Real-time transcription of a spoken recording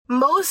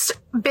most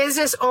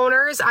business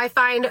owners, I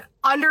find,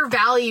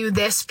 undervalue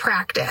this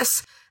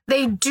practice.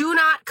 They do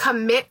not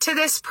commit to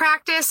this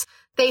practice.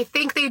 They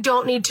think they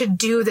don't need to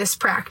do this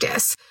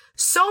practice.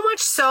 So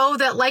much so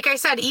that, like I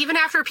said, even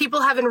after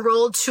people have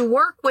enrolled to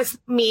work with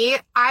me,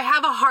 I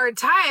have a hard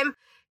time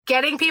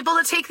getting people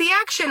to take the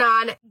action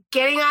on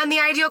getting on the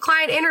ideal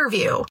client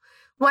interview.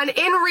 When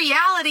in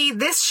reality,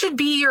 this should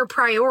be your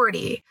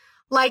priority.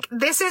 Like,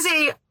 this is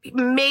a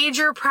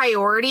major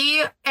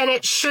priority and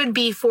it should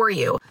be for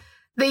you.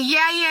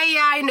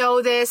 I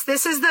know this.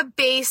 This is the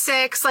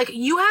basics. Like,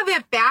 you have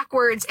it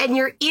backwards and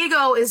your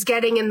ego is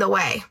getting in the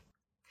way.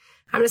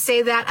 I'm going to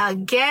say that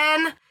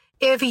again.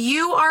 If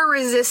you are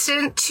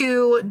resistant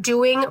to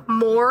doing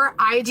more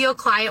ideal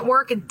client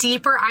work,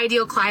 deeper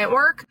ideal client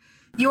work,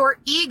 your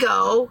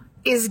ego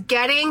is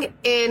getting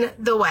in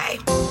the way.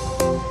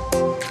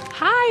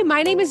 Hi,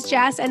 my name is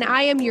Jess, and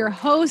I am your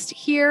host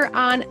here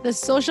on the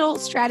Social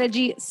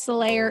Strategy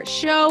Slayer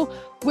Show,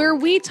 where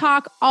we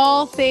talk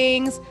all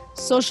things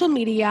social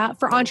media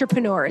for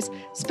entrepreneurs.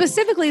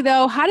 Specifically,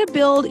 though, how to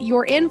build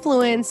your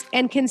influence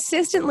and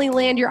consistently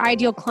land your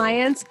ideal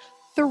clients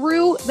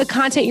through the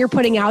content you're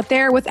putting out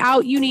there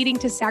without you needing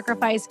to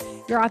sacrifice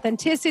your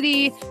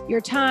authenticity,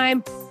 your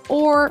time,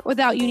 or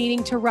without you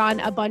needing to run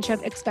a bunch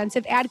of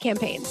expensive ad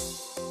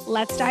campaigns.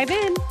 Let's dive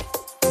in.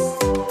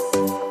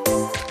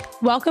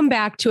 Welcome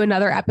back to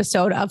another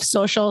episode of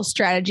Social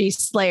Strategy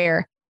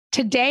Slayer.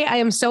 Today, I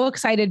am so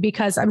excited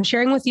because I'm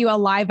sharing with you a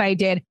live I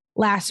did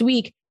last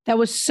week that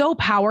was so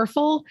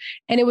powerful.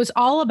 And it was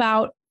all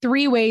about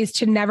 3 ways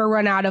to never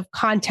run out of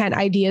content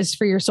ideas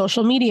for your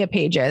social media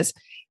pages.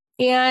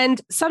 And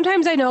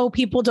sometimes I know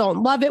people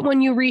don't love it when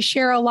you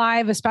reshare a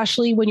live,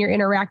 especially when you're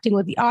interacting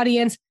with the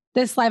audience.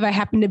 This live, I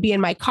happened to be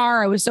in my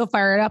car. I was so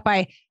fired up.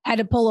 I had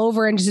to pull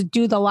over and just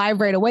do the live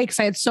right away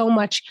because I had so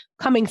much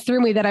coming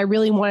through me that I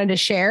really wanted to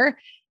share.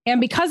 And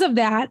because of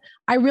that,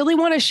 I really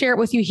want to share it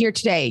with you here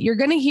today. You're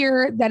going to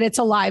hear that it's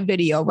a live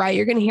video, right?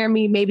 You're going to hear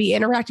me maybe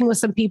interacting with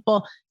some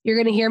people. You're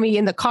going to hear me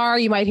in the car.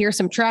 You might hear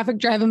some traffic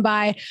driving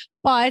by.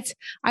 But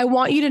I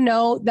want you to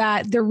know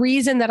that the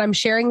reason that I'm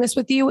sharing this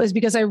with you is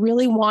because I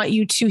really want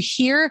you to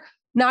hear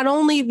not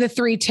only the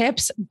 3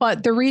 tips,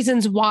 but the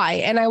reasons why.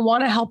 And I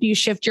want to help you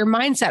shift your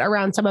mindset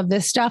around some of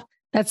this stuff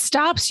that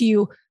stops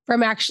you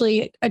from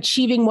actually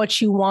achieving what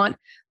you want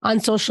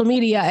on social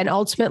media and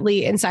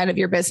ultimately inside of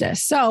your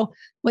business. So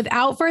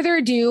without further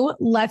ado,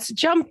 let's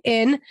jump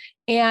in.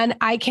 And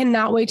I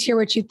cannot wait to hear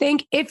what you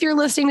think. If you're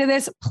listening to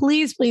this,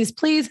 please, please,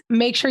 please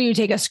make sure you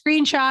take a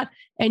screenshot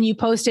and you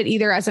post it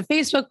either as a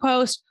Facebook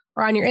post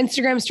or on your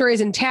Instagram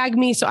stories and tag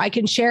me so I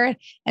can share it.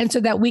 And so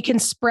that we can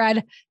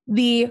spread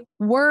the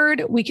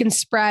word, we can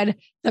spread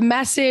the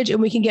message,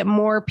 and we can get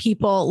more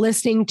people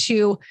listening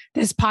to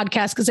this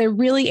podcast, because I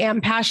really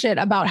am passionate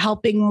about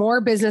helping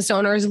more business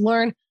owners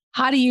learn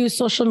how to use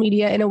social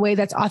media in a way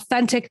that's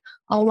authentic,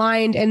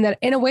 aligned, and that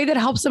in a way that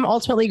helps them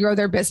ultimately grow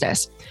their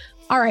business.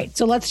 All right,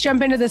 so let's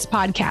jump into this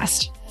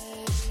podcast.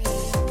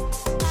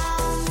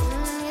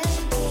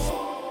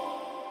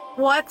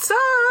 What's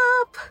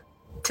up?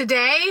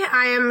 Today,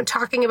 I am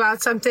talking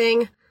about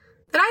something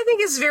that I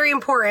think is very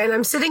important.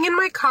 I'm sitting in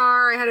my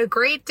car. I had a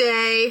great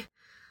day.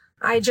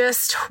 I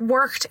just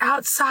worked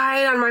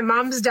outside on my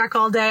mom's deck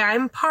all day.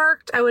 I'm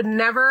parked. I would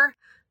never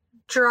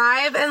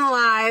drive and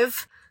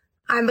live.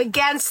 I'm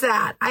against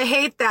that. I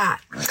hate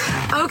that.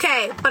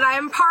 Okay, but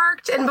I'm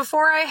parked, and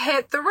before I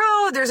hit the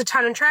road, there's a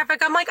ton of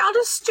traffic. I'm like, I'll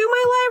just do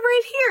my live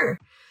right here.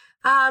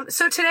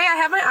 So today I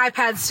have my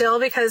iPad still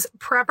because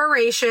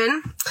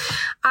preparation.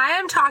 I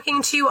am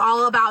talking to you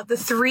all about the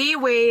 3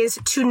 ways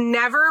to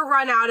never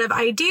run out of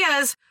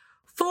ideas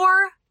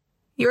for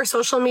your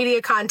social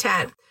media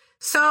content.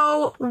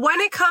 So when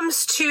it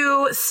comes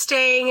to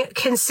staying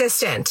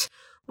consistent,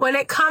 when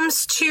it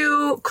comes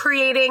to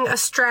creating a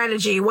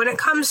strategy, when it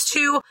comes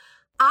to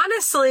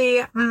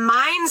honestly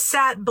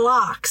mindset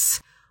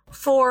blocks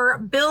for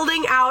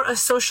building out a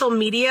social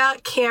media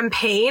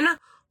campaign,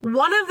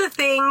 one of the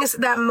things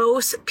that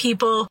most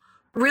people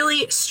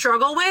really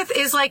struggle with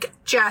is like,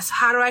 Jess,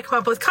 how do I come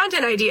up with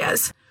content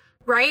ideas?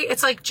 Right?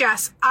 It's like,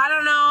 Jess, I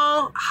don't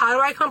know. How do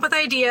I come up with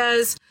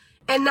ideas?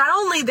 And not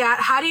only that,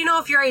 how do you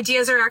know if your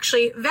ideas are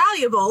actually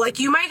valuable? Like,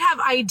 you might have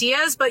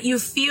ideas, but you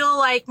feel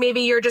like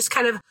maybe you're just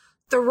kind of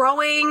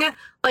throwing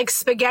like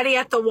spaghetti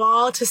at the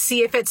wall to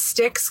see if it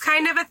sticks,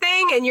 kind of a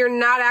thing. And you're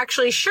not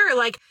actually sure,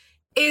 like,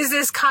 is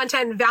this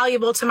content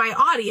valuable to my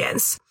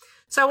audience?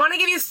 So I want to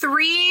give you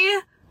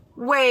 3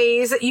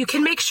 ways that you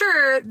can make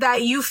sure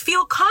that you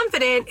feel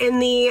confident in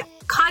the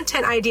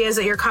content ideas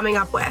that you're coming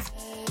up with.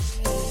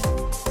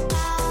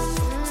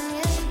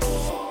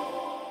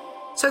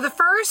 So the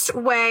first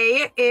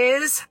way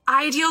is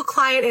ideal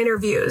client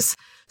interviews.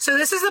 So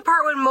this is the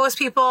part when most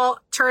people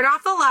turn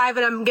off the live,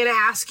 and I'm going to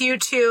ask you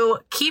to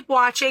keep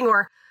watching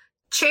or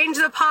change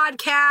the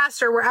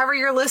podcast or wherever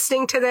you're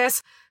listening to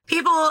this.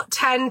 People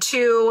tend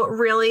to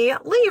really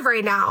leave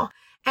right now.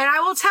 And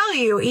I will tell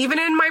you, even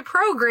in my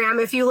program,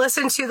 if you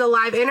listen to the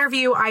live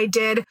interview I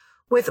did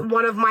with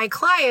one of my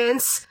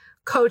clients,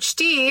 Coach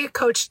D,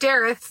 Coach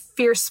Dareth,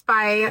 Fierce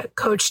by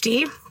Coach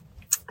D,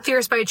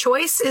 Fierce by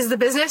Choice is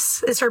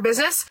her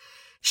business.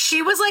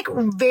 She was like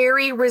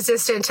very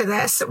resistant to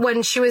this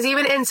when she was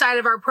even inside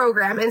of our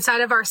program.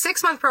 Inside of our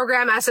 6-month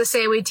program,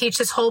 SSA, we teach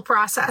this whole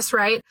process,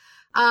 right?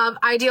 Of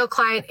ideal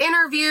client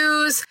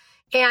interviews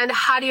and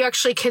how do you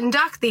actually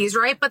conduct these,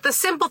 right? But the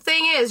simple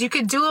thing is you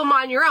could do them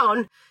on your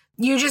own.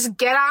 You just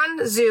get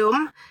on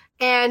Zoom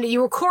and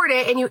you record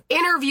it and you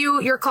interview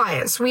your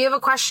clients. We have a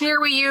questionnaire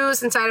we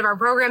use inside of our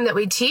program that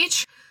we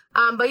teach,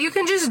 but you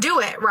can just do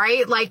it,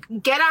 right? Like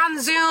get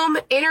on Zoom,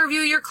 interview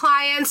your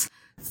clients,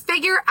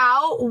 figure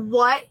out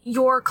what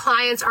your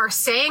clients are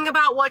saying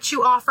about what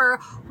you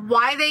offer,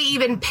 why they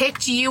even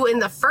picked you in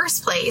the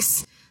first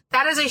place.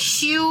 That is a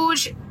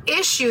huge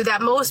issue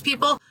that most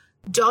people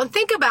don't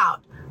think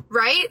about,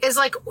 right? Is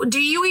like, do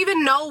you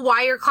even know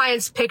why your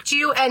clients picked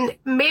you? And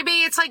maybe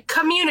it's like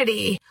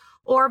community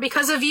or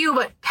because of you,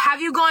 but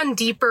have you gone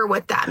deeper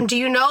with them? Do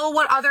you know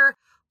what other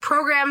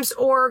programs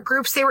or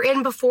groups they were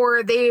in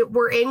before they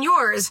were in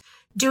yours?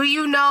 Do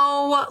you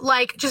know,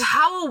 like, just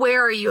how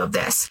aware are you of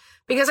this?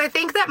 Because I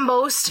think that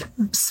most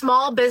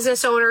small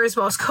business owners,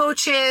 most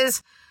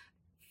coaches,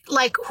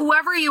 like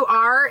whoever you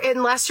are,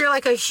 unless you're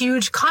like a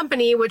huge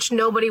company, which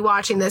nobody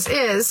watching this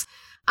is,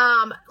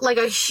 like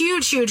a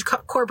huge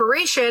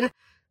corporation,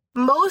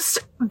 most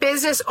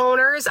business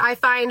owners I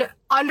find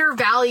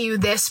undervalue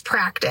this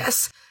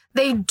practice.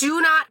 They do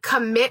not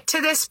commit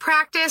to this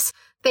practice.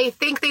 They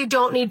think they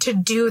don't need to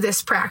do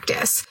this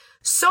practice.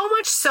 So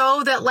much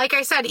so that, like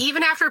I said,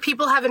 even after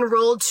people have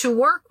enrolled to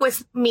work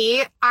with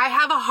me, I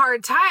have a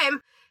hard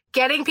time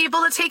getting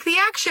people to take the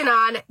action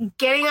on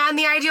getting on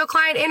the ideal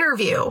client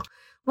interview.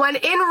 When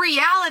in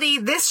reality,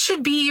 this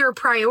should be your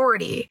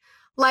priority.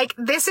 Like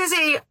this is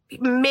a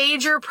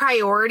major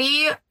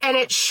priority and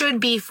it should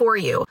be for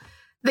you.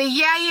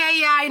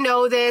 I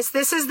know this.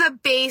 This is the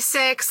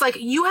basics. Like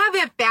you have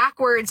it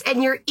backwards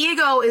and your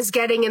ego is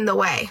getting in the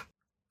way.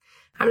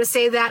 I'm going to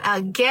say that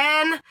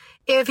again.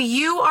 If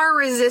you are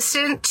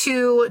resistant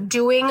to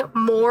doing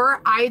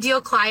more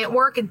ideal client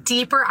work,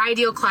 deeper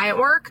ideal client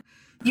work,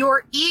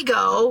 your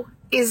ego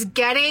is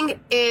getting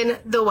in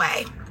the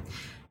way.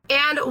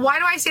 And why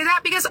do I say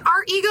that? Because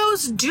our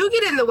egos do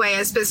get in the way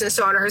as business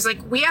owners.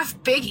 Like we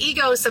have big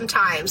egos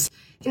sometimes,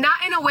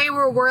 not in a way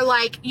where we're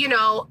like,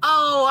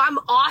 oh, I'm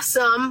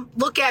awesome.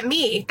 Look at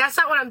me. That's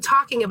not what I'm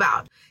talking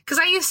about. Because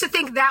I used to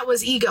think that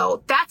was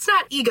ego. That's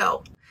not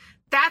ego.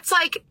 That's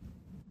like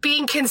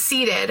being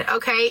conceited,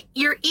 okay?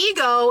 Your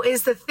ego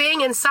is the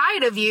thing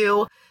inside of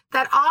you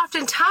that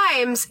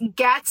oftentimes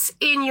gets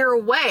in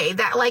your way,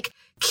 that like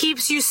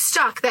keeps you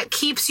stuck, that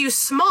keeps you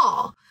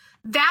small.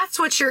 That's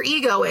what your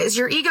ego is.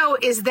 Your ego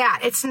is that.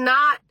 It's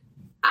not,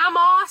 I'm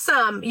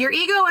awesome. Your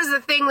ego is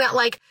the thing that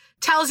like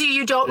tells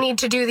you don't need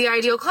to do the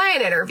ideal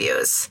client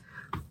interviews.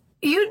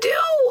 You do.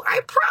 I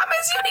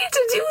promise you need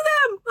to do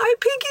them. I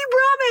pinky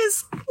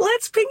promise.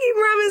 Let's pinky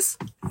promise.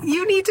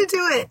 You need to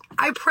do it.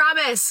 I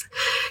promise.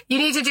 You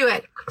need to do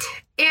it.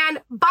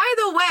 And by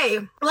the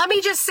way, let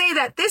me just say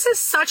that this is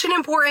such an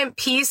important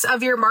piece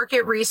of your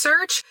market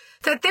research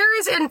that there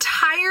is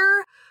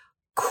entire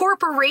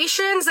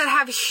corporations that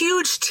have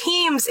huge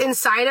teams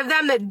inside of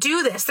them that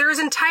do this. There's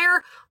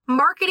entire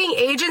marketing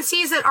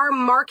agencies that are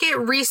market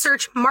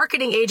research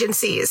marketing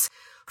agencies.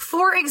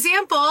 For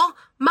example,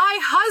 my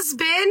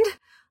husband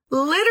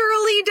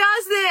literally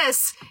does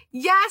this.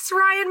 Yes,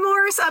 Ryan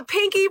Morris, a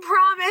pinky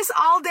promise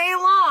all day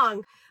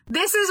long.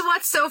 This is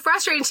what's so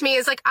frustrating to me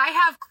is like I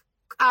have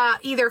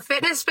either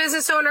fitness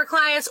business owner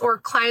clients or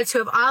clients who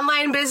have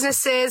online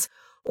businesses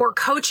or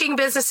coaching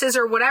businesses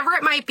or whatever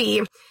it might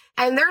be.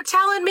 And they're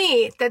telling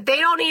me that they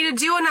don't need to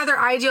do another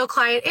ideal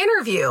client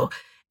interview.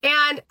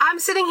 And I'm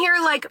sitting here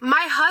like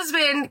my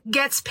husband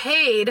gets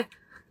paid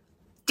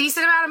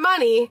decent amount of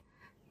money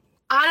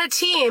on a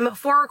team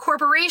for a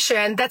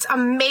corporation that's a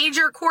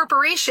major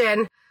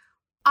corporation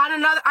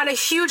on a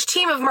huge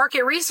team of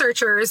market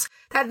researchers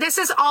that this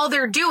is all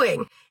they're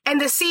doing. And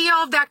the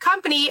CEO of that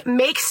company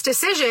makes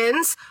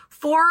decisions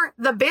for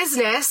the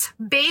business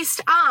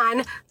based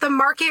on the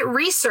market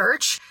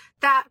research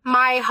that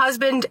my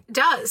husband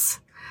does.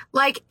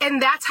 Like,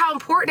 and that's how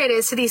important it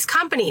is to these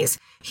companies.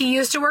 He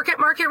used to work at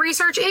market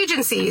research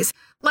agencies.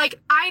 Like,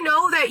 I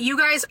know that you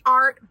guys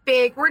aren't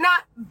big. We're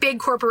not big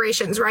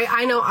corporations, right?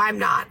 I know I'm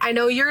not. I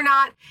know you're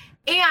not.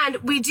 And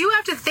we do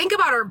have to think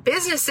about our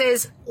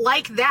businesses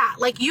like that.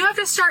 Like, you have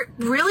to start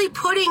really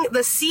putting the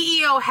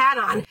CEO hat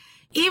on.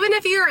 Even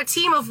if you're a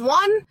team of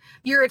 1,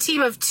 you're a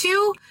team of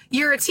 2,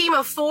 you're a team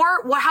of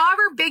 4,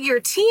 however big your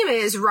team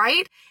is,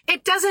 right?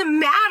 It doesn't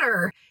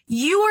matter.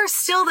 You are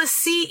still the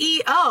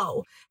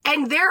CEO.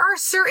 And there are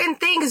certain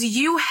things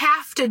you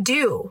have to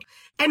do.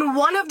 And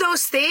one of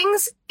those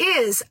things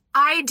is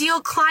ideal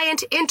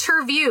client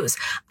interviews.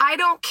 I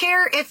don't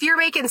care if you're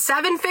making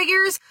 7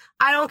 figures.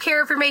 I don't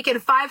care if you're making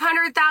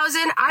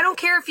 500,000. I don't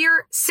care if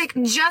you're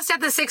just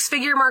at the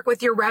 6-figure mark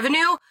with your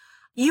revenue.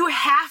 You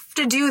have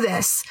to do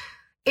this.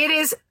 It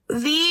is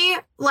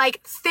the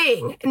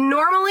thing.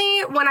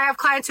 Normally when I have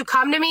clients who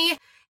come to me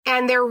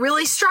and they're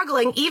really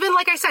struggling, even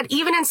like I said,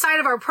 even inside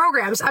of our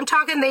programs, I'm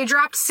talking they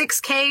dropped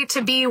 $6,000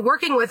 to be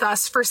working with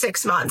us for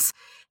 6 months.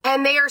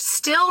 and they are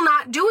still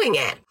not doing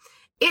it.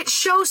 It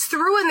shows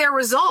through in their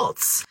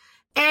results.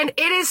 And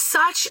it is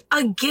such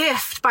a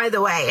gift, by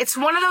the way. It's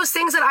one of those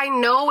things that I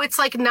know it's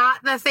like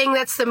not the thing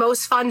that's the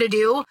most fun to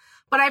do,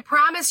 but I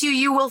promise you,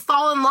 you will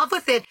fall in love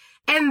with it.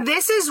 And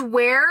this is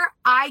where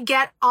I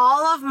get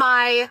all of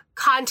my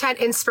content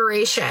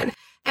inspiration.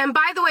 And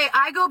by the way,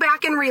 I go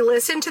back and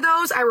re-listen to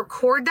those. I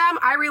record them.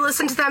 I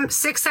re-listen to them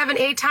 6, 7,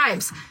 8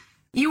 times.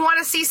 You want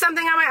to see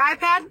something on my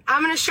iPad?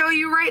 I'm going to show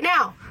you right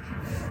now.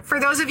 For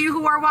those of you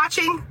who are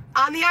watching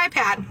on the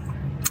iPad,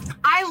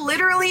 I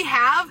literally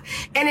have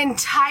an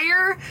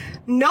entire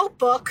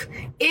notebook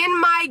in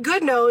my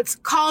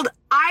GoodNotes called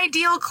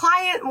Ideal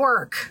Client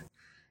Work.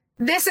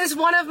 This is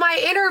one of my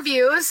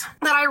interviews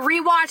that I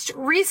rewatched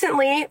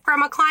recently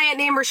from a client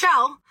named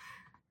Rochelle.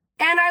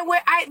 And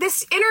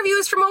this interview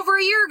is from over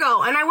a year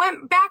ago. And I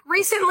went back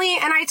recently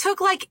and I took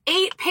like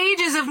 8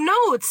 pages of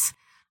notes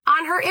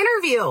on her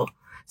interview.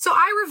 So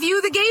I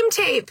review the game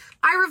tape.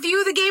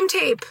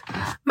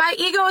 My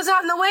ego is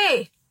out in the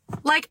way.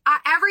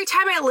 Every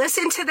time I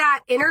listen to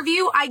that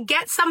interview, I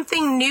get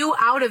something new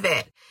out of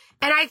it.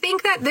 And I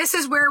think that this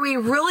is where we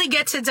really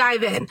get to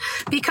dive in,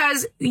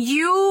 because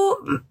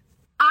you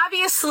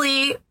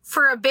obviously,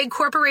 for a big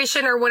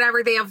corporation or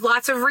whatever, they have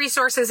lots of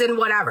resources and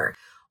whatever.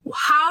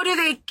 How do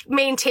they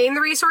maintain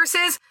the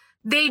resources?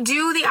 They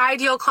do the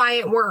ideal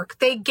client work.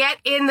 They get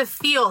in the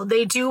field.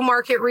 They do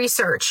market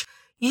research.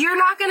 You're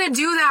not going to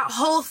do that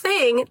whole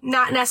thing,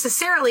 not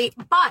necessarily,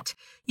 but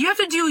you have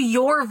to do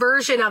your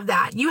version of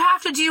that. You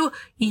have to do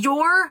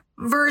your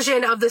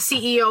version of the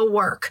CEO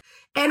work.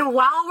 And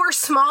while we're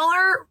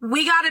smaller,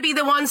 we got to be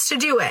the ones to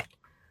do it.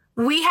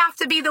 We have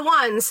to be the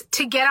ones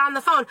to get on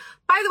the phone.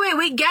 By the way,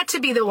 we get to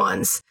be the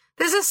ones.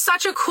 This is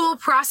such a cool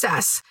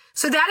process.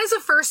 So that is the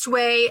first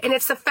way, and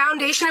it's the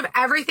foundation of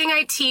everything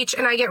I teach,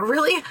 and I get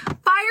really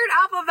fired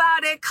up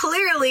about it,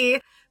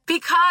 clearly,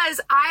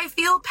 because I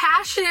feel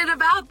passionate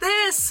about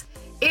this.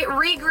 It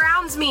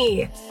regrounds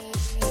me.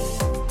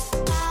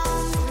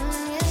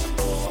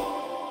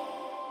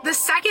 The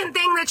second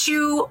thing that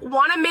you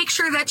want to make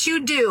sure that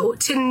you do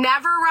to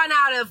never run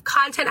out of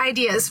content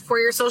ideas for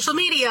your social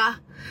media.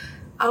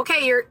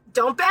 Okay,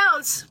 don't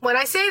bounce when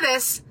I say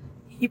this.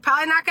 You're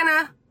probably not going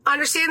to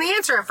understand the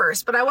answer at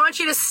first, but I want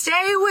you to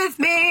stay with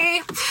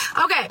me.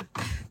 Okay,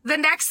 the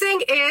next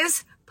thing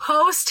is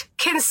post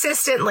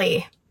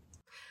consistently.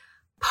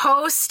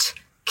 Post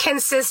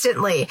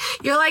consistently.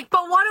 You're like,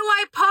 but what do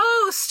I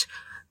post?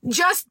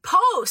 Just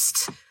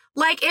post.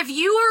 Like, if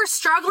you are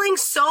struggling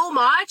so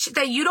much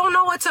that you don't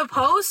know what to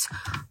post,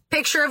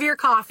 picture of your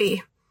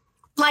coffee.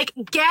 Like,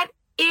 get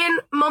in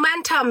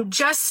momentum.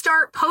 Just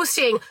start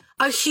posting.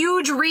 A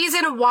huge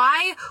reason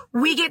why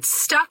we get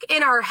stuck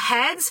in our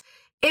heads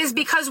is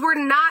because we're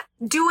not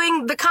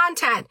doing the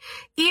content.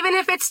 Even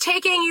if it's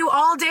taking you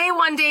all day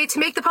one day to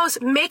make the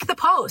post, make the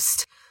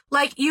post.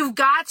 Like, you've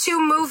got to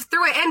move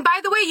through it. And by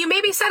the way, you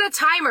maybe set a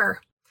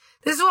timer.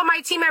 This is what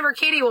my team member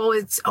Katie will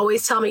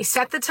always tell me.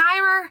 Set the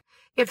timer.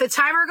 If the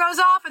timer goes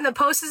off and the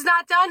post is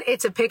not done,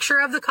 it's a picture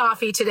of the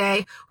coffee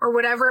today or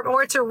whatever,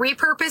 or it's a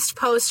repurposed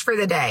post for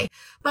the day.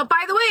 But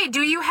by the way,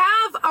 do you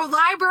have a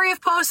library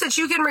of posts that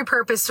you can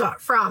repurpose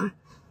from?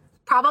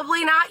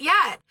 Probably not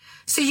yet.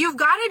 So you've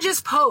got to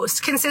just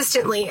post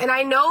consistently. And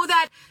I know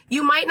that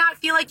you might not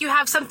feel like you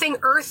have something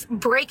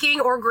earth-breaking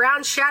or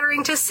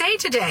ground-shattering to say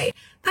today.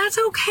 That's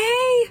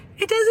okay.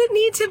 It doesn't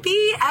need to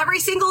be every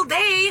single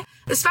day,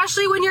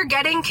 especially when you're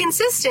getting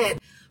consistent.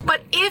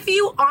 But if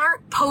you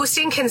aren't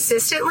posting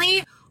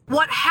consistently,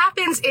 what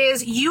happens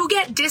is you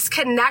get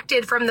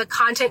disconnected from the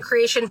content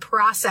creation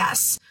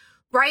process,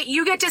 right?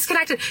 You get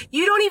disconnected.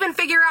 You don't even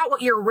figure out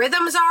what your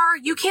rhythms are.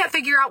 You can't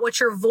figure out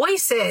what your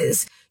voice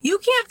is. You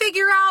can't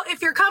figure out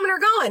if you're coming or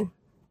going.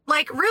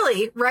 Like,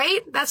 really, right?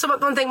 That's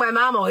one thing my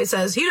mom always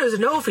says. He doesn't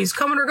know if he's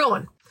coming or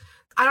going.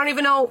 I don't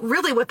even know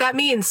really what that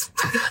means.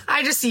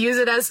 I just use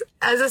it as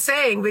a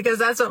saying because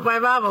that's what my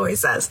mom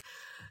always says.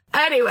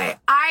 Anyway,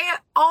 I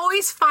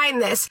always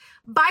find this.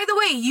 By the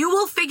way, you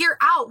will figure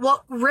out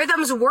what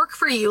rhythms work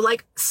for you.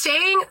 Like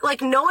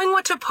knowing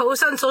what to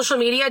post on social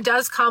media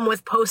does come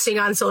with posting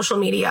on social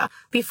media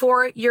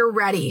before you're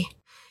ready.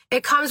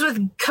 It comes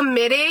with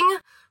committing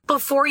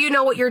before you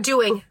know what you're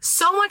doing.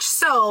 So much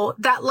so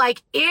that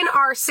in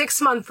our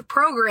 6-month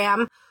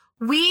program,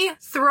 we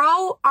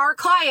throw our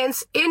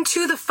clients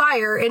into the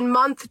fire in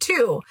month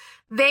 2.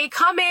 They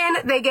come in,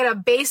 they get a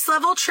base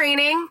level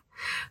training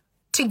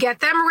to get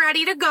them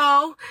ready to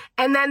go.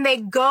 And then they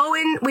go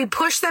in, we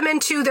push them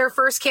into their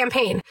first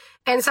campaign.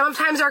 And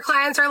sometimes our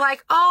clients are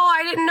like, oh,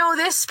 I didn't know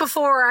this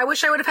before. I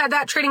wish I would have had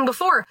that training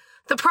before.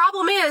 The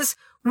problem is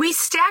we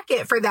stack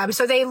it for them.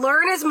 So they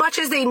learn as much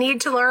as they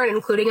need to learn,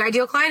 including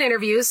ideal client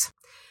interviews.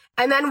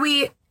 And then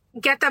we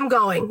get them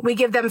going. We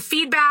give them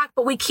feedback,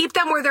 but we keep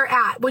them where they're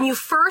at. When you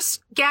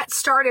first get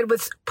started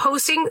with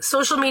posting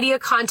social media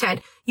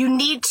content, you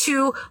need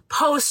to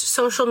post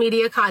social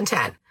media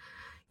content.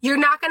 You're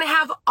not going to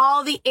have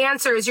all the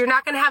answers. You're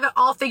not going to have it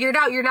all figured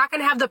out. You're not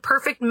going to have the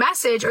perfect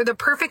message or the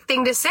perfect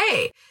thing to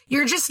say.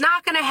 You're just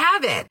not going to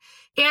have it.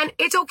 And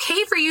it's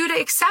okay for you to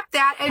accept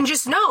that and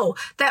just know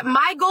that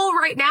my goal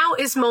right now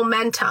is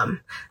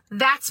momentum.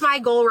 That's my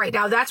goal right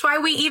now. That's why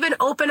we even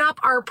open up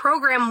our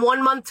program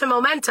 1 month to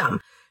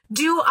momentum.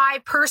 Do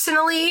I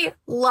personally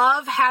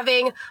love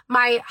having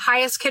my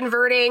highest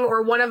converting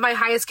or one of my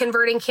highest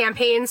converting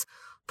campaigns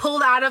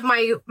pulled out of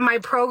my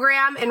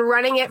program and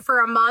running it for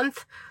a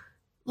month?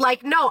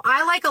 Like, no,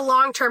 I like a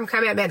long-term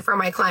commitment for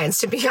my clients,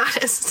 to be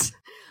honest.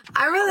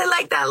 I really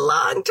like that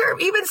long term.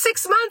 Even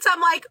 6 months,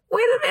 I'm like,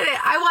 wait a minute,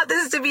 I want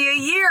this to be a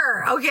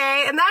year,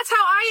 okay? And that's how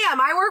I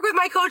am. I work with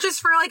my coaches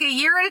for like a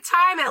year at a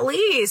time, at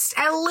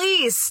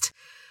least.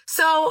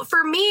 So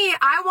for me,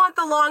 I want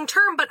the long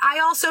term, but I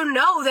also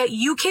know that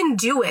you can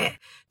do it.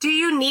 Do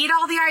you need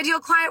all the ideal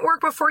client work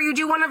before you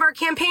do one of our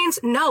campaigns?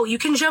 No, you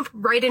can jump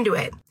right into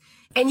it.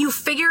 And you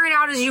figure it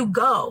out as you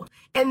go.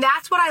 And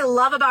that's what I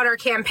love about our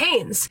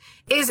campaigns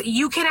is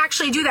you can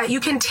actually do that.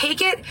 You can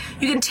take it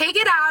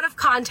out of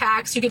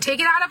context. You can take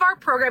it out of our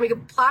program. You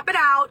can plop it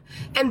out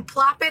and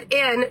plop it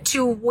in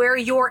to where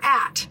you're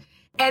at.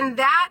 And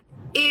that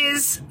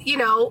is,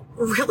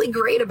 really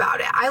great about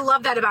it. I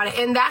love that about it.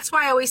 And that's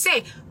why I always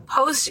say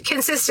post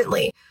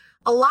consistently.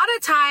 A lot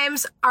of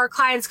times our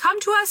clients come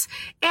to us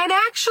and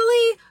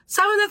actually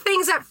some of the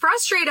things that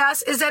frustrate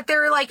us is that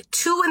they're like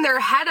too in their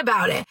head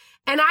about it.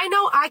 And I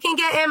know I can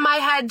get in my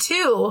head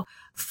too,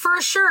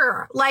 for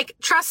sure. Like,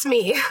 trust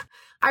me,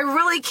 I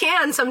really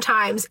can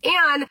sometimes.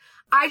 And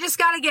I just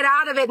got to get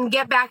out of it and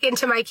get back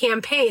into my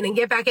campaign and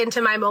get back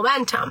into my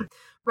momentum,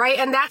 right?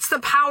 And that's the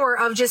power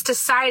of just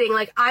deciding,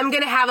 like, I'm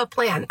going to have a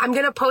plan. I'm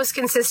going to post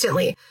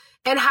consistently.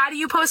 And how do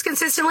you post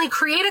consistently?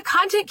 Create a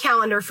content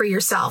calendar for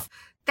yourself.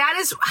 That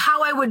is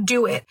how I would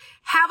do it.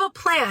 Have a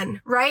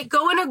plan, right?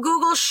 Go in a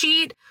Google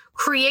Sheet,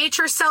 create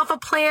yourself a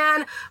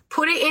plan,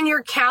 put it in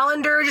your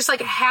calendar, just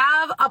like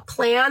have a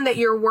plan that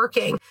you're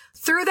working.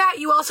 Through that,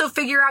 you also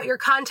figure out your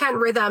content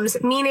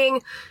rhythms,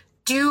 meaning,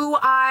 do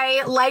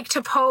I like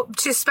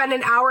to spend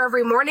an hour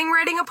every morning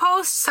writing a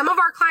post? Some of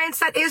our clients,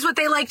 that is what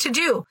they like to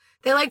do.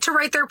 They like to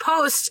write their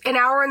post an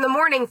hour in the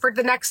morning for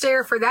the next day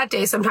or for that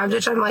day sometimes,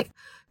 which I'm like,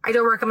 I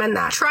don't recommend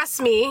that.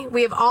 Trust me,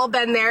 we have all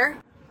been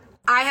there.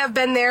 I have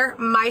been there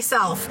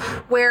myself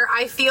where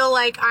I feel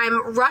like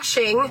I'm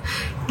rushing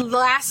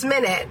last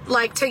minute,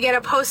 like to get a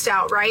post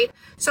out, right?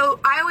 So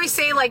I always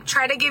say, like,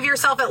 try to give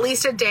yourself at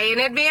least a day in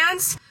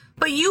advance,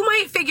 but you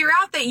might figure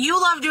out that you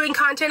love doing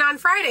content on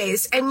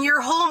Fridays and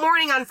your whole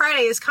morning on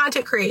Friday is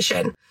content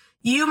creation.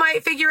 You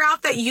might figure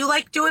out that you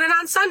like doing it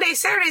on Sundays,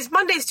 Saturdays,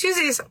 Mondays,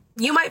 Tuesdays.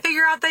 You might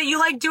figure out that you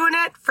like doing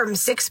it from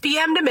 6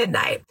 p.m. to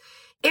midnight.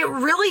 It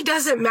really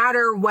doesn't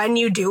matter when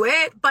you do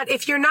it, but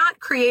if you're not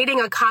creating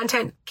a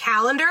content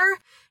calendar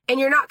and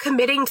you're not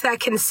committing to that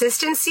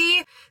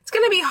consistency, it's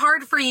going to be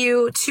hard for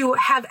you to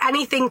have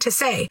anything to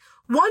say.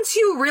 Once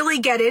you really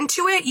get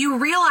into it, you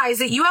realize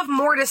that you have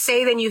more to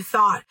say than you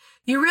thought.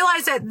 You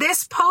realize that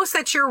this post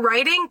that you're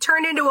writing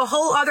turned into a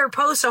whole other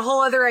post, a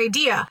whole other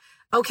idea.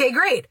 Okay,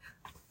 great.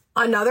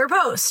 Another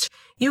post.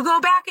 You go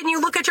back and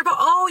you look at your post.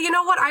 Oh, you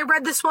know what? I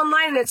read this one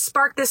line and it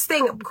sparked this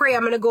thing. Great.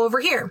 I'm going to go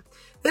over here.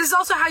 This is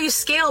also how you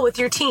scale with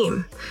your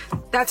team.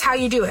 That's how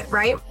you do it,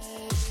 right?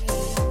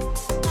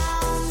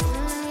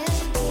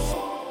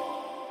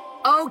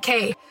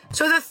 Okay,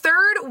 so the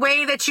third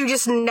way that you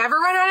just never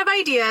run out of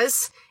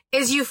ideas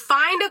is you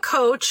find a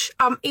coach,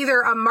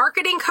 either a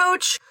marketing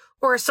coach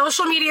or a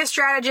social media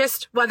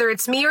strategist, whether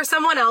it's me or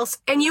someone else,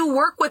 and you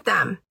work with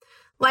them.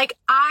 Like,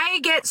 I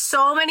get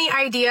so many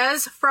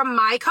ideas from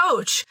my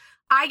coach.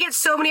 I get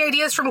so many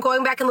ideas from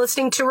going back and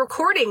listening to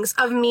recordings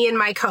of me and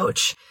my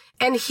coach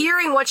and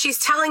hearing what she's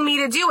telling me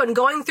to do and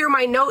going through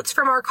my notes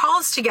from our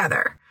calls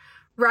together,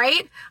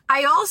 right?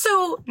 I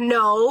also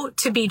know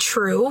to be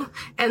true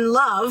and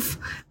love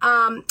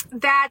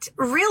that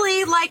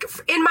really, like,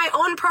 in my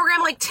own program,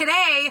 like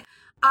today,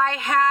 I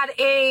had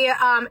a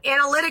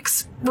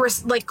analytics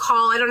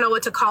call. I don't know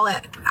what to call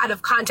it out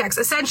of context.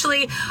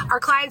 Essentially, our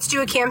clients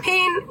do a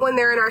campaign when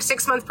they're in our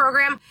 6-month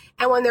program,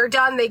 and when they're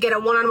done, they get a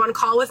one-on-one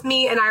call with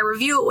me, and I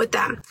review it with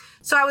them.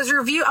 So I was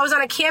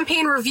on a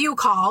campaign review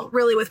call,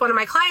 really, with one of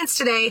my clients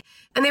today,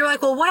 and they were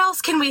like, well, what else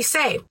can we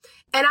say?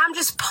 And I'm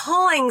just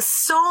pulling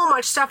so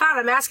much stuff out.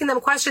 I'm asking them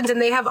questions,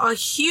 and they have a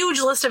huge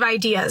list of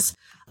ideas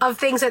of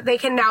things that they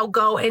can now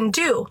go and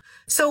do.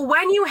 So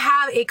when you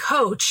have a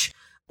coach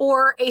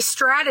or a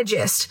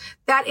strategist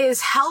that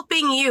is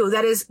helping you,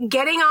 that is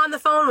getting on the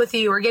phone with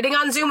you or getting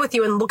on Zoom with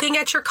you and looking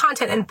at your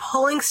content and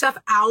pulling stuff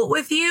out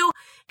with you,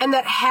 and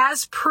that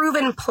has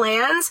proven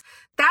plans,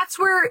 that's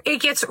where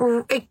it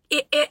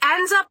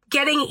ends up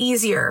getting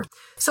easier.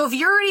 So if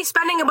you're already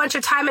spending a bunch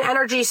of time and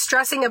energy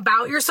stressing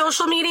about your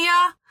social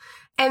media,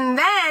 and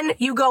then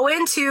you go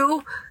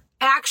into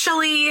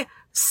actually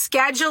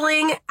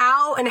scheduling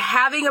out and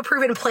having a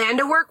proven plan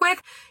to work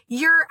with,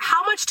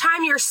 how much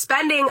time you're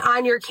spending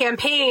on your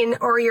campaign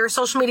or your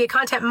social media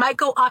content might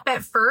go up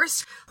at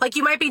first. Like,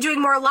 you might be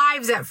doing more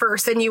lives at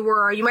first than you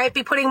were. You might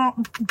be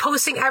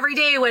posting every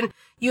day when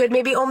you had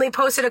maybe only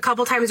posted a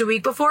couple times a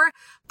week before,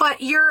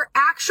 but you're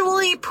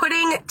actually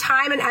putting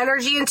time and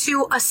energy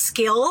into a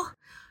skill,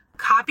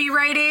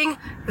 copywriting,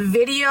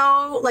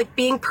 video, like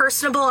being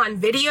personable on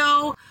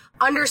video,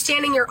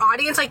 understanding your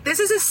audience. Like this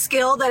is a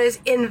skill that is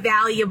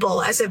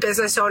invaluable as a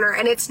business owner,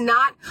 and it's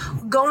not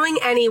going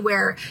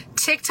anywhere.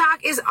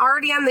 TikTok is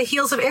already on the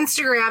heels of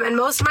Instagram, and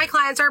most of my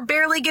clients are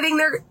barely getting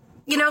their,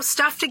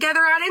 stuff together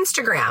on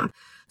Instagram.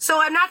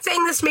 So I'm not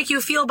saying this to make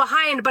you feel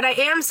behind, but I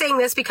am saying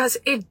this because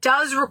it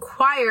does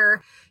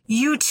require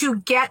you to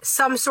get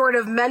some sort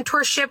of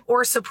mentorship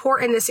or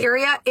support in this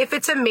area if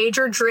it's a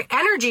major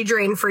energy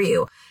drain for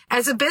you.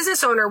 As a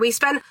business owner, we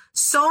spend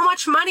so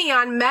much money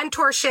on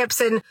mentorships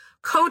and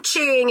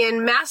coaching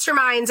and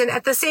masterminds. And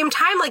at the same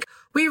time, like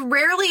we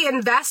rarely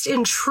invest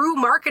in true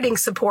marketing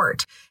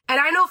support. And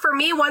I know for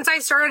me, once I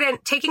started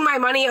taking my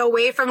money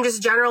away from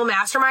just general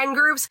mastermind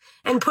groups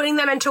and putting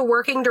them into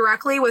working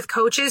directly with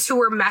coaches who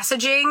were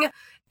messaging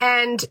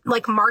and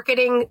like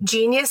marketing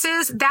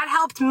geniuses, that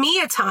helped me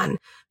a ton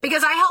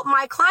because I help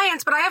my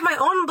clients, but I have my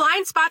own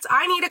blind spots.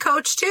 I need a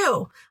coach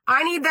too.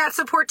 I need that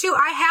support too.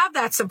 I have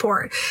that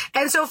support.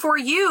 And so for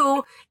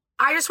you,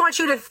 I just want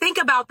you to think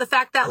about the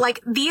fact that like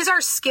these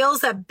are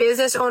skills that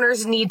business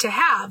owners need to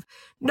have.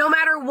 No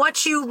matter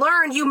what you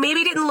learned, you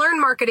maybe didn't learn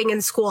marketing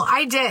in school.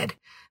 I did,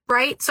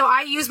 right? So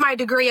I use my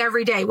degree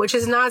every day, which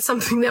is not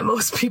something that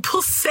most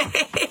people say.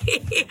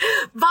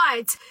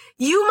 But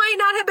you might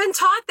not have been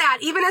taught that.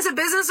 Even as a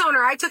business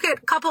owner, I took a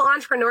couple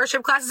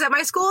entrepreneurship classes at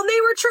my school and they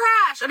were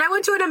trash. And I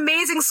went to an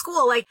amazing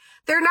school. Like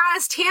they're not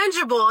as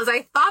tangible as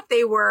I thought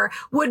they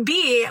would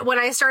be when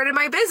I started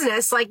my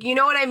business. Like, you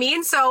know what I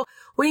mean? So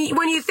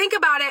when you think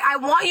about it, I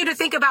want you to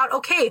think about,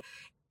 okay,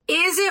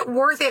 is it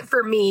worth it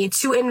for me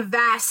to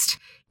invest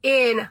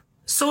in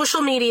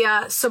social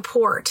media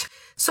support?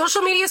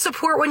 Social media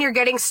support when you're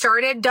getting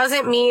started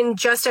doesn't mean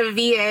just a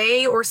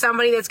VA or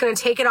somebody that's going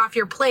to take it off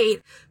your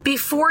plate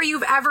before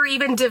you've ever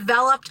even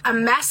developed a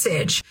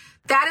message.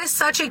 That is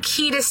such a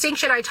key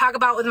distinction I talk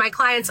about with my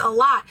clients a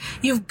lot.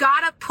 You've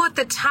got to put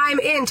the time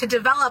in to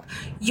develop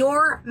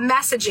your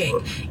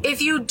messaging.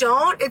 If you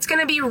don't, it's going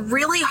to be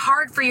really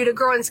hard for you to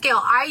grow and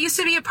scale. I used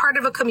to be a part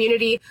of a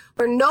community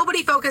where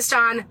nobody focused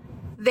on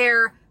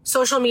their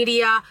social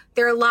media,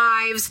 their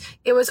lives.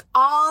 It was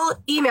all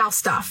email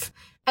stuff.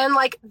 And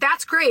like,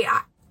 that's great.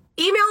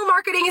 Email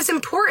marketing is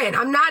important.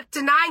 I'm not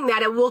denying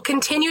that. It will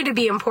continue to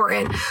be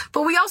important.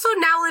 But we also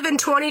now live in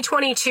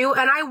 2022,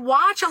 and I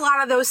watch a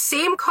lot of those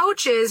same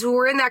coaches who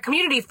were in that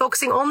community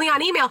focusing only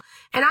on email.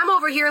 And I'm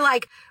over here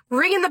like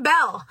ringing the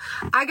bell.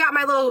 I got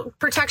my little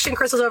protection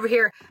crystals over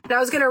here, and I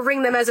was going to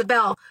ring them as a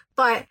bell,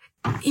 but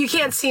you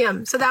can't see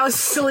them. So that was a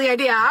silly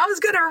idea. I was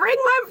going to ring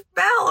my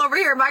bell over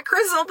here, my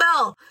crystal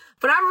bell.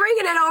 But I'm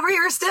ringing it over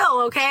here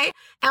still, okay?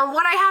 And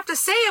what I have to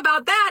say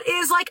about that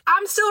is like,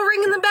 I'm still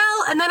ringing the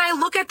bell. And then I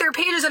look at their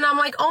pages and I'm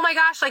like, oh my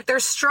gosh, like they're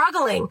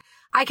struggling.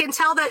 I can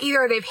tell that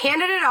either they've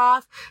handed it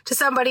off to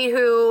somebody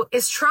who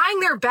is trying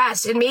their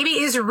best and maybe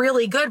is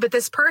really good, but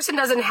this person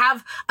doesn't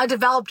have a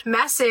developed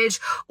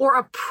message or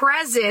a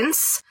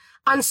presence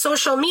on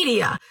social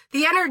media.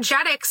 The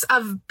energetics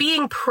of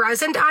being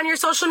present on your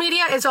social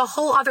media is a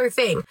whole other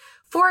thing.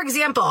 For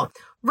example,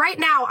 right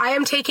now, I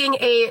am taking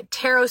a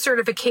tarot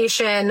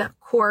certification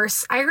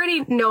course. I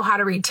already know how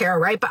to read tarot,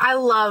 right? But I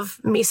love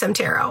me some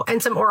tarot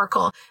and some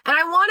oracle. And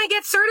I want to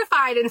get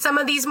certified in some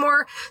of these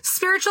more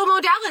spiritual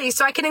modalities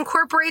so I can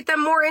incorporate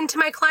them more into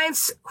my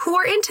clients who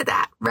are into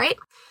that, right?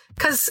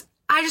 Because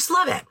I just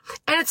love it.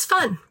 And it's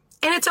fun.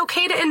 And it's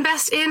okay to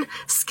invest in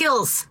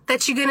skills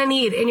that you're going to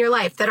need in your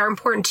life that are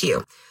important to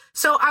you.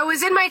 So I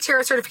was in my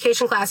tarot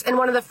certification class, and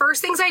one of the first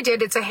things I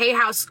did, it's a Hay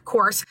House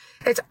course.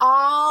 It's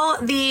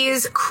all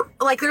these,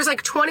 like there's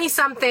like 20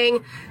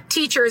 something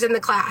teachers in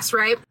the class,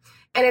 right?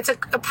 And it's a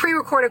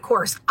pre-recorded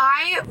course.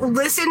 I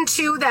listened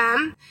to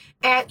them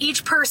at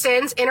each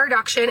person's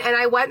introduction, and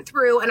I went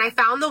through and I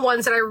found the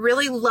ones that I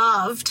really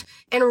loved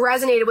and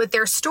resonated with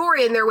their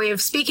story and their way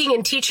of speaking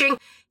and teaching.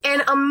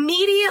 And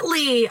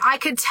immediately I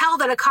could tell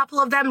that a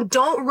couple of them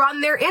don't run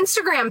their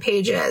Instagram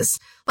pages,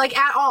 like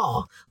at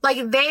all.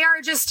 Like they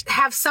are just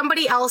have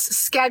somebody else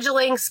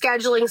scheduling.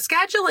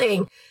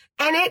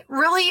 And it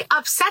really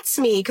upsets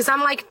me because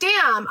I'm like,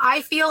 damn,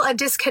 I feel a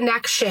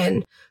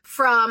disconnection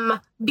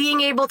from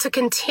being able to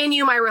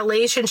continue my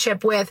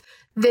relationship with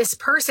this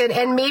person.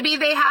 And maybe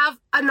they have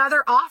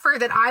another offer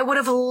that I would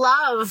have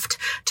loved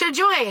to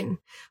join,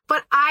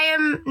 but I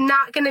am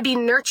not going to be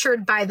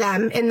nurtured by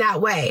them in that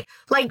way.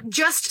 Like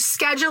just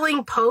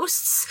scheduling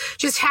posts,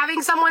 just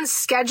having someone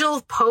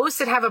schedule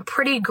posts and have a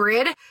pretty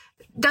grid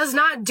does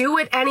not do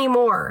it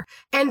anymore.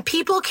 And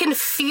people can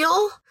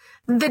feel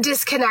the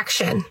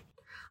disconnection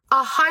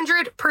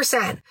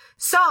 100%.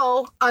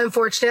 So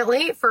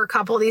unfortunately for a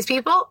couple of these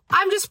people,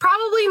 I'm just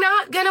probably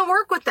not going to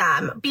work with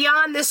them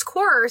beyond this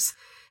course.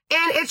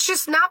 And it's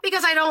just not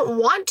because I don't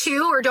want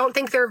to or don't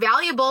think they're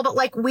valuable, but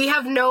like I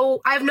have no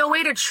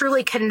way to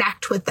truly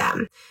connect with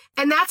them.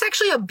 And that's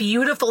actually a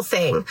beautiful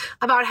thing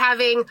about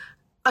having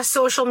a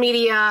social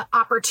media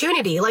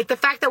opportunity. Like the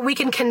fact that we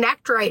can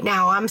connect right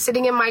now. I'm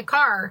sitting in my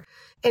car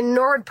in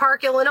Norwood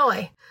Park,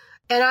 Illinois,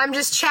 and I'm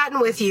just chatting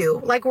with you,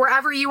 like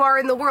wherever you are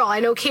in the world. I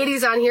know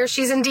Katie's on here.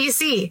 She's in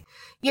DC.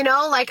 You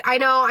know, like I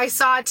know I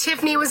saw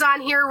Tiffany was on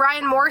here.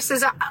 Ryan Morse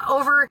is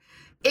over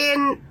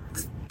in,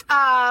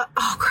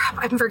 oh crap,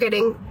 I'm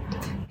forgetting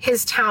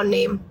his town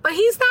name, but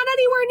he's not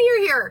anywhere near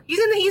here. He's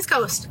in the East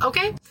Coast.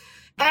 Okay.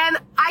 And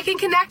I can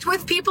connect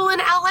with people in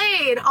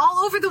LA and all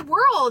over the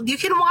world. You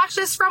can watch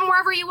this from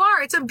wherever you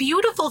are. It's a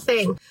beautiful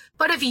thing.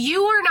 But if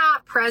you are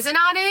not present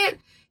on it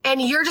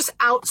and you're just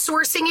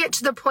outsourcing it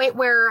to the point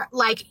where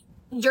like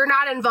you're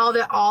not involved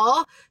at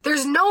all,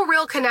 there's no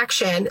real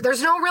connection.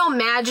 There's no real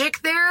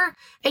magic there.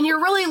 And you're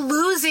really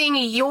losing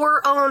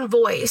your own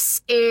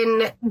voice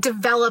in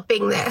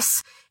developing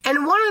this.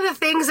 And one of the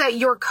things that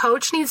your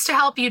coach needs to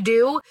help you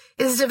do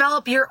is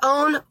develop your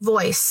own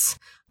voice.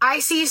 I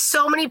see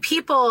so many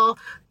people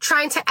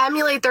trying to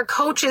emulate their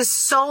coaches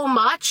so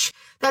much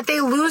that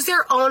they lose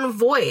their own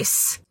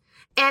voice.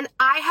 And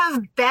I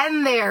have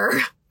been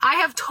there. I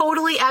have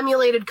totally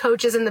emulated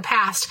coaches in the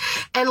past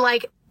and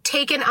like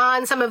taken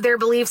on some of their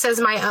beliefs as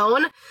my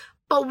own.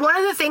 But one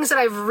of the things that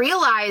I've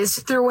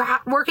realized through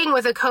working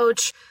with a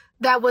coach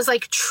that was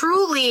like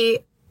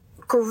truly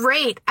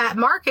great at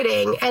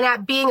marketing and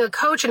at being a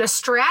coach and a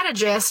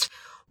strategist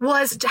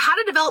was how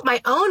to develop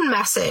my own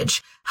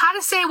message, how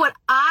to say what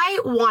I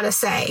want to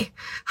say,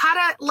 how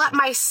to let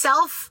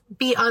myself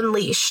be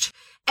unleashed.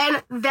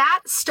 And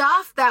that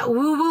stuff, that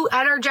woo-woo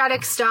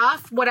energetic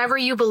stuff, whatever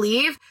you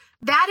believe,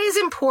 that is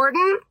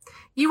important.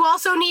 You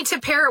also need to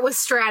pair it with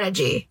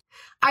strategy.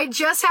 I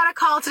just had a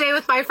call today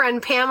with my friend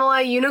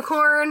Pamela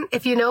Unicorn.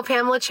 If you know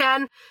Pamela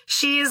Chen,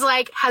 she's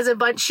like,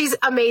 she's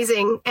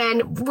amazing.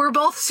 And we're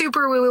both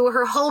super woo-woo.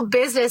 Her whole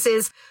business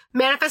is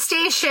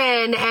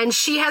manifestation. And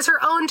she has her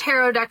own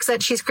tarot decks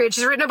that she's created.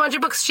 She's written a bunch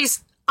of books.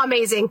 She's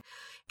amazing.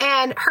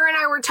 And her and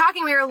I were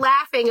talking, we were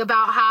laughing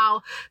about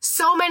how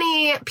so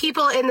many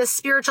people in the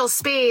spiritual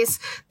space,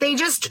 they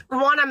just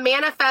want to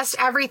manifest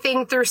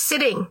everything through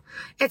sitting.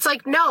 It's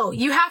like, no,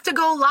 you have to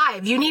go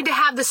live. You need to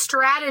have the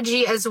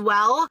strategy as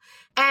well.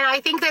 And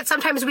I think that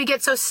sometimes we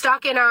get so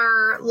stuck in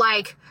our,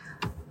 like,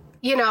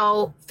 you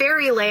know,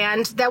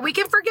 fairyland that we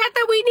can forget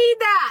that we need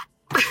that.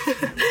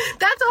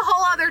 That's a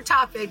whole other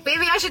topic.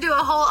 Maybe I should do a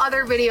whole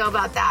other video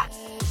about that.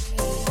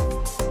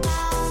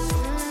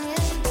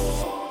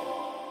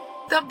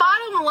 The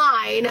bottom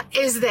line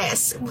is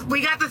this.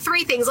 We got the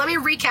three things. Let me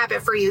recap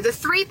it for you. The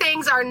three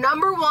things are: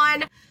 number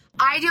one,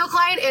 ideal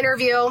client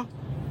interview.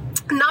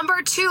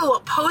 Number two,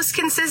 post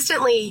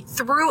consistently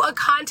through a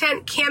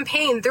content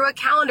campaign, through a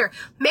calendar.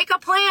 Make a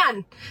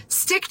plan.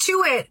 Stick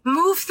to it.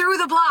 Move through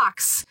the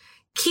blocks.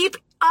 Keep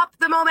up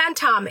the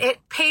momentum. It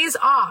pays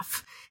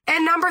off.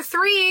 And number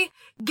three,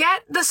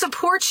 get the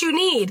support you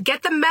need.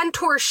 Get the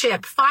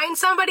mentorship. Find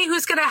somebody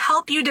who's going to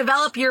help you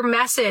develop your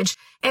message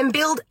and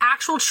build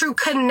actual true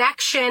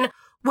connection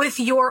with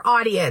your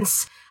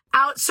audience.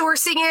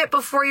 Outsourcing it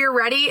before you're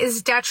ready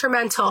is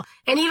detrimental.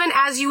 And even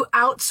as you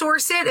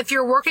outsource it, if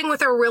you're working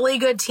with a really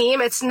good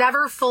team, it's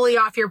never fully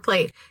off your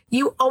plate.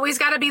 You always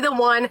got to be the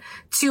one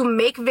to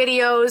make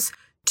videos,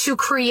 to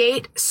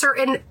create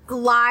certain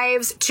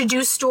lives, to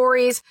do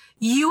stories.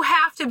 You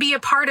have to be a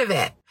part of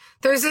it.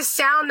 There's this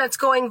sound that's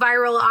going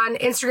viral on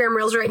Instagram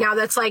Reels right now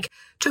that's like,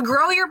 to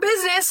grow your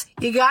business,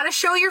 you got to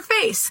show your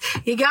face.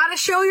 You got to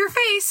show your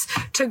face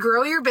to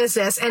grow your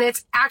business. And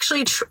it's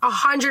actually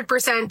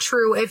 100%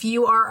 true if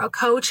you are a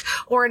coach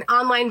or an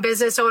online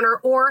business owner,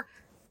 or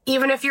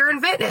even if you're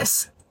in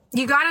fitness.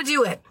 You got to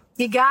do it.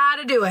 You got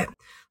to do it.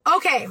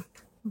 Okay.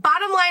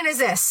 Bottom line is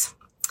this.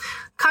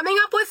 Coming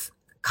up with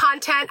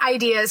content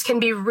ideas can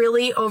be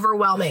really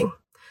overwhelming.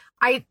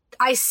 I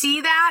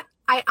see that.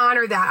 I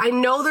honor that. I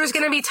know there's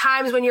going to be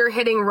times when you're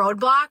hitting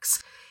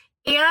roadblocks.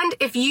 And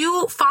if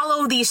you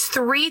follow these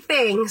three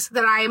things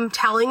that I'm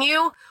telling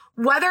you,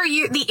 whether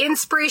the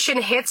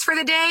inspiration hits for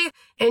the day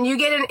and you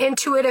get an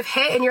intuitive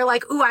hit and you're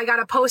like, ooh, I got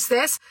to post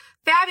this.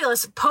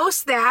 Fabulous.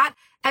 Post that.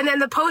 And then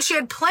the post you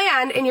had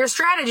planned in your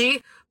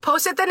strategy,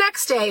 post it the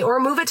next day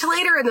or move it to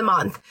later in the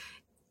month.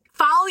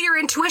 Follow your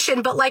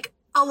intuition. But like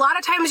a lot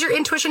of times your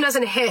intuition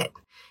doesn't hit.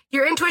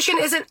 Your intuition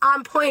isn't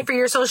on point for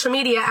your social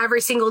media every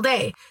single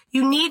day.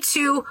 You need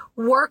to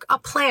work a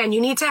plan.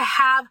 You need to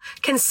have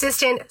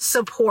consistent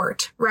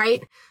support,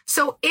 right?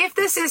 So if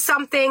this is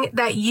something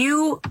that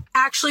you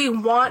actually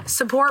want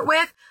support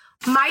with,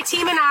 my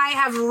team and I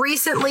have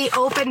recently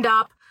opened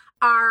up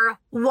our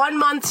 1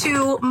 month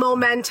to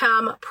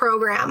momentum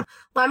program.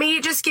 Let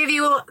me just give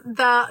you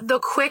the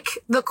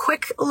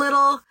quick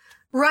little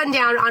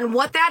rundown on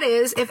what that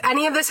is. If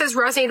any of this has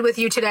resonated with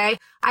you today,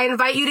 I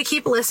invite you to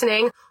keep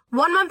listening.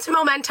 1 month to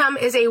momentum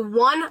is a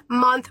 1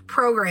 month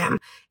program.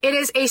 It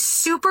is a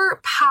super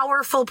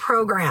powerful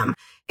program.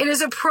 It is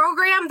a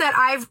program that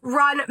I've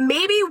run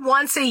maybe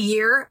once a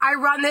year. I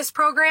run this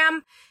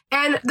program.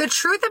 And the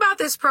truth about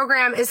this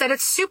program is that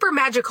it's super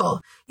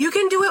magical. You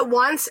can do it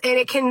once and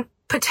it can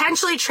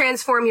potentially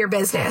transform your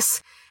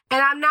business.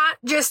 And I'm not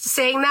just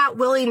saying that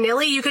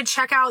willy-nilly. You could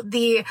check out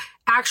the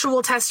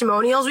actual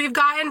testimonials we've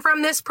gotten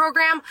from this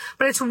program,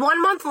 but it's 1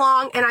 month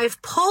long, and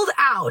I've pulled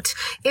out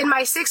in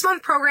my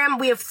 6-month program,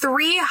 we have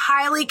 3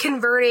 highly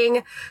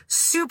converting,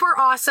 super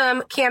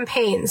awesome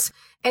campaigns.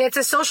 And it's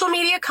a social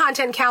media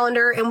content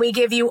calendar, and we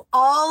give you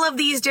all of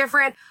these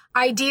different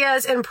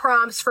ideas and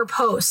prompts for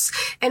posts.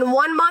 And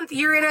 1 month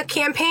you're in a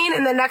campaign,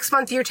 and the next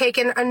month you're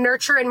taking a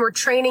nurture, and we're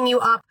training you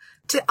up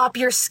to up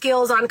your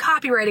skills on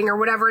copywriting or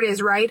whatever it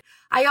is, right?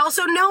 I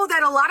also know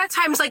that a lot of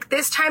times, like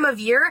this time of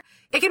year,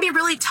 it can be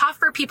really tough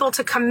for people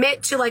to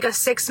commit to like a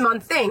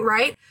 6-month thing,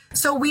 right?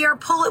 So we've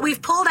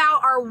pulled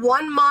out our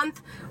 1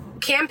 month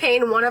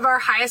campaign, one of our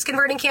highest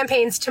converting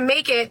campaigns, to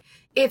make it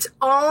its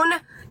own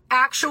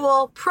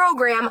actual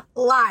program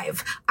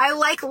live. I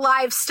like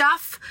live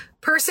stuff.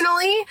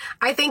 Personally,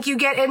 I think you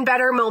get in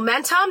better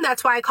momentum.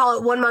 That's why I call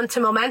it 1 month to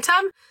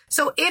momentum.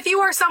 So if you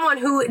are someone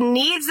who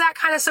needs that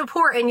kind of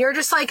support and you're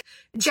just like,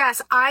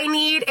 Jess, I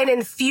need an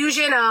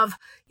infusion of,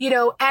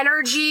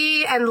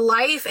 energy and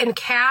life and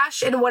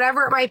cash and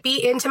whatever it might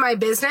be into my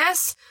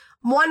business,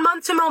 1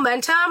 month to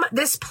momentum,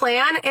 this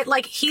plan, it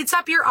like heats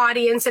up your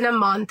audience in a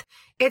month.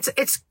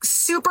 It's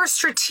super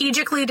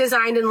strategically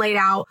designed and laid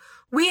out.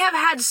 We have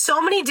had so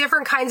many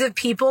different kinds of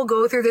people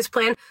go through this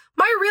plan.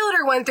 My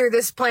realtor went through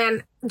this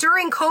plan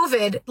during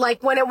COVID,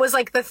 like when it was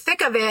like the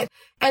thick of it,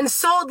 and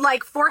sold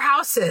like 4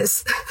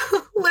 houses,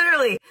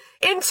 literally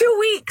in 2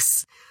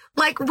 weeks.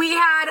 Like we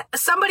had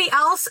somebody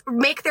else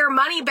make their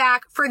money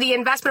back for the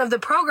investment of the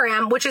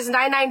program, which is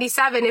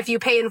 $997 if you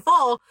pay in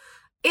full,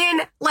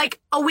 in like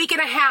a week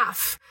and a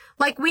half.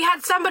 Like we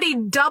had somebody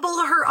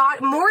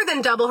more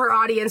than double her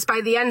audience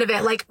by the end of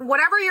it. Like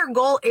whatever your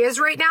goal is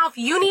right now, if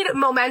you need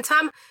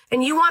momentum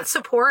and you want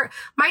support,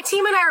 my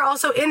team and I are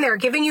also in there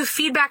giving you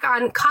feedback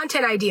on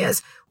content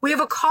ideas. We have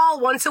a call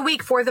once a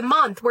week for the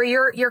month where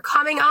you're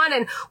coming on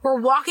and we're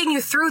walking you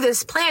through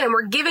this plan and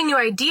we're giving you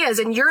ideas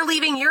and you're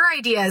leaving your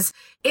ideas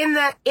in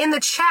the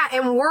chat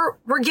and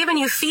we're giving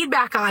you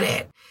feedback on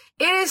it.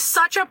 It is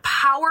such a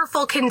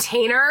powerful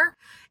container.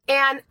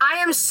 And I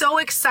am so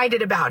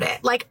excited about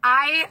it. Like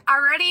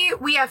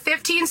we have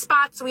 15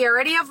 spots. We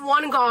already have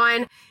 1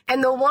 gone.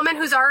 And the woman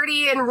who's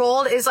already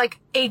enrolled is like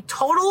a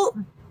total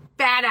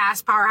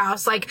badass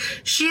powerhouse. Like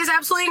she is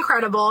absolutely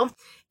incredible.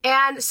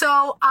 And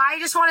so I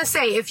just want to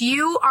say, if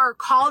you are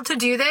called to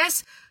do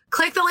this,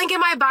 click the link in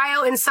my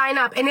bio and sign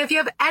up. And if you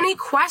have any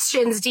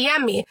questions,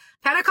 DM me.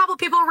 I've had a couple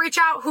people reach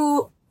out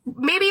who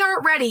maybe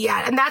aren't ready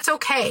yet, and that's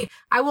okay.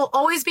 I will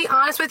always be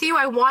honest with you.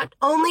 I want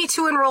only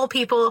to enroll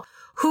people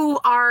who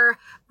are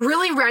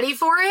really ready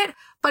for it.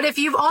 But if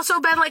you've also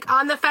been like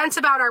on the fence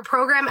about our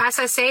program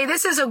SSA,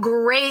 this is a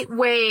great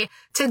way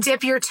to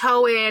dip your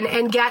toe in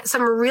and get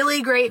some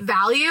really great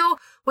value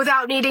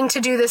without needing to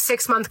do the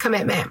 6-month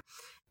commitment.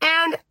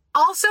 And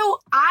also,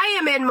 I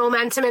am in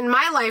momentum in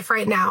my life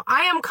right now.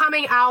 I am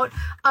coming out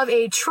of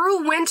a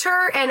true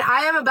winter and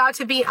I am about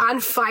to be on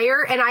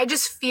fire. And I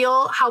just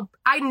feel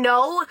I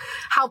know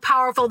how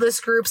powerful this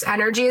group's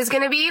energy is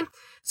going to be.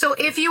 So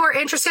if you are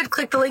interested,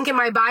 click the link in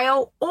my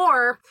bio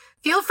or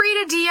feel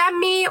free to DM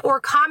me or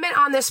comment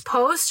on this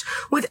post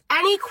with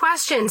any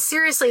questions,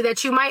 seriously,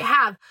 that you might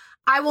have.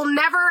 I will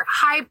never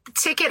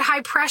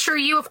high pressure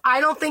you if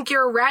I don't think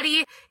you're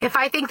ready, if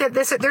I think that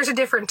there's a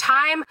different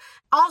time.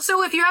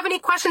 Also, if you have any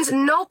questions,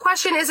 no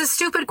question is a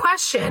stupid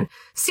question.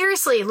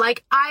 Seriously,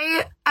 like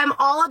I am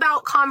all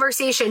about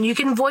conversation. You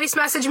can voice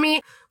message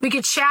me. We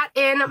could chat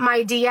in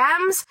my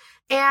DMs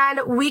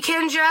and we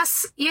can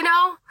just,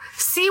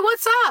 see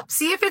what's up,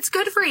 see if it's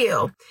good for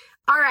you.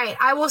 All right.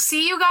 I will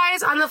see you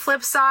guys on the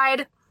flip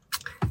side.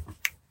 You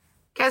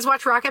guys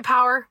watch Rocket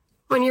Power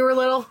when you were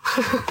little?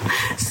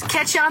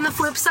 Catch you on the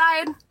flip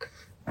side.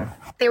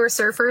 They were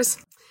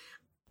surfers.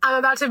 I'm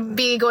about to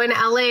be going to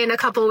LA in a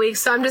couple of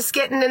weeks, so I'm just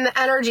getting in the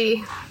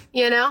energy,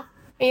 You know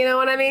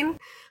what I mean?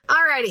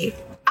 Alrighty.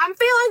 I'm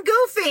feeling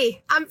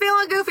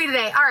goofy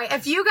today. All right.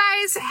 If you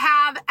guys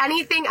have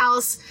anything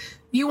else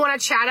you want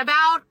to chat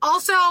about,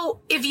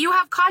 also, if you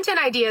have content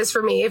ideas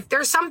for me, if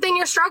there's something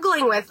you're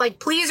struggling with, like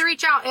please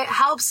reach out. It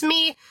helps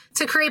me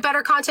to create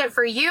better content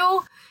for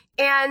you.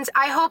 And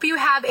I hope you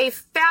have a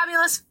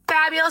fabulous,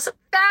 fabulous,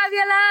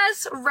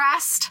 fabulous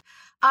rest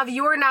of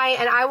your night.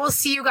 And I will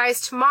see you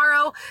guys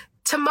tomorrow.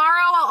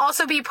 Tomorrow, I'll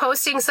also be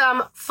posting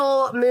some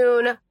full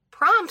moon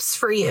prompts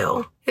for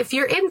you if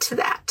you're into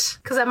that,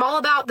 because I'm all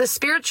about the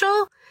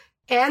spiritual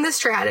and the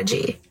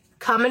strategy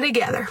coming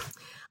together.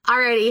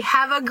 Alrighty,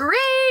 have a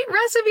great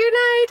rest of your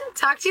night.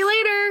 Talk to you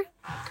later.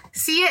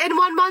 See you in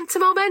 1 month to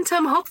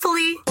momentum,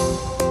 hopefully.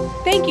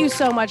 Thank you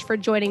so much for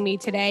joining me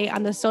today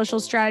on the Social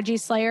Strategy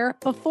Slayer.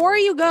 Before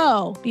you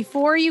go,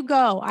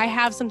 I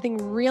have something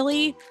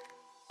really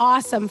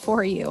awesome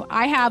for you.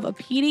 I have a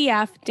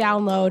PDF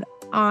download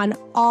on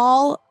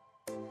all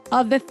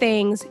of the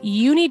things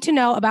you need to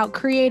know about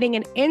creating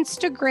an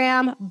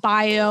Instagram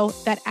bio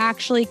that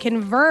actually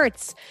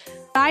converts.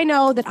 I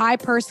know that I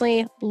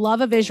personally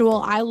love a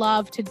visual. I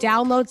love to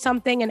download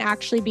something and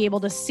actually be able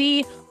to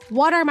see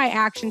what are my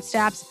action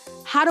steps.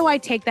 how do I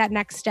take that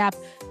next step?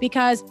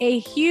 Because a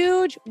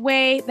huge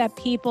way that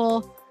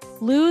people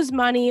lose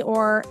money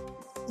or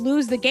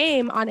lose the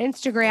game on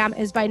Instagram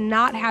is by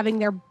not having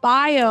their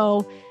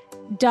bio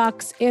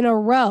ducks in a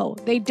row.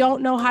 They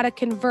don't know how to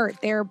convert.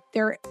 Their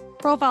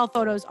profile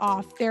photos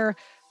off, their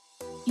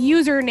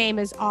username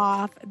is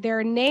off,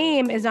 their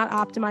name is not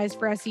optimized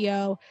for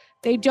SEO.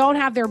 They don't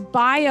have their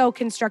bio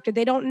constructed.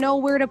 They don't know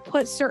where to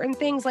put certain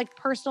things like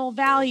personal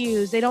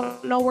values. They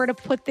don't know where to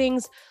put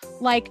things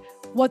like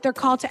what their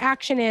call to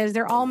action is.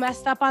 They're all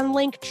messed up on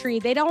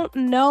Linktree. They don't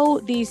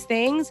know these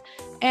things.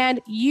 And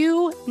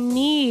you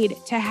need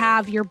to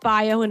have your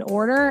bio in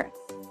order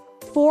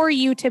for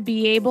you to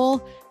be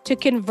able to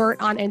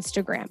convert on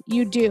Instagram.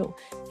 You do.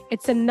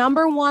 It's the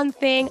number one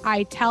thing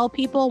I tell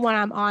people when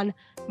I'm on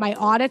my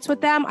audits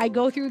with them. I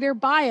go through their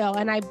bio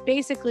and I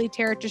basically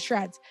tear it to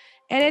shreds.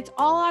 And it's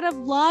all out of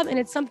love, and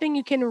it's something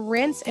you can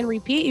rinse and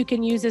repeat. You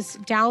can use this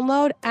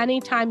download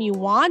anytime you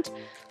want,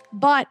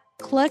 but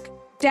click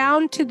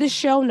down to the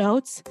show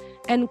notes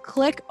and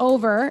click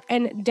over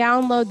and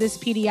download this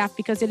PDF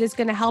because it is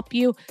going to help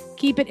you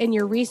keep it in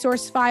your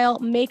resource file.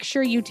 Make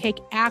sure you take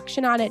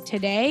action on it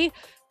today,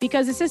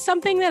 because this is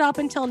something that up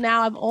until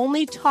now I've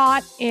only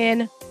taught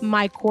in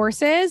my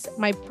courses,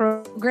 my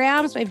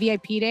programs, my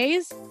VIP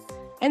days.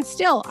 And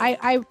still,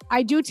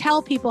 I do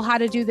tell people how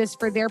to do this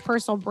for their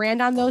personal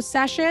brand on those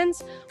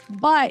sessions,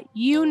 but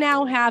you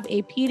now have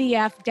a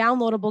PDF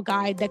downloadable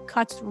guide that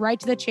cuts right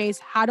to the chase.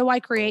 How do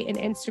I create an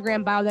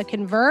Instagram bio that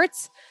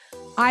converts?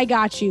 I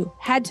got you.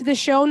 Head to the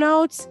show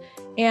notes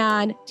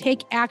and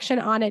take action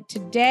on it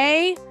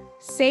today.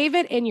 Save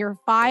it in your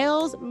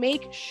files.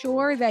 Make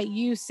sure that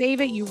you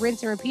save it, you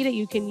rinse and repeat it.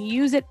 You can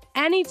use it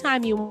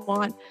anytime you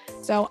want.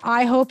 So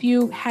I hope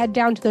you head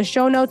down to the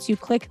show notes, you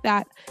click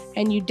that,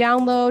 and you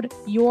download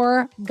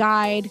your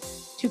guide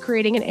to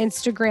creating an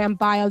Instagram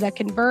bio that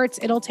converts.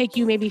 It'll take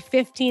you maybe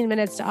 15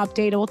 minutes to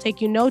update. It will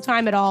take you no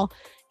time at all,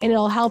 and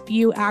it'll help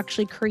you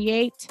actually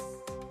create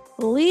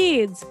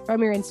leads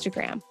from your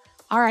Instagram.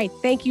 All right.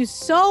 Thank you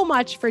so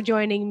much for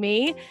joining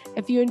me.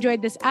 If you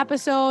enjoyed this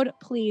episode,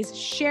 please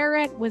share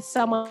it with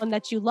someone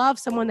that you love,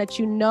 someone that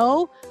you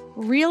know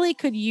really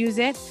could use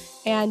it.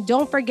 And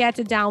don't forget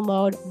to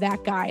download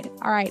that guide.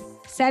 All right.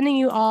 Sending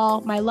you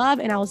all my love,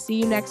 and I will see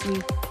you next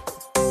week.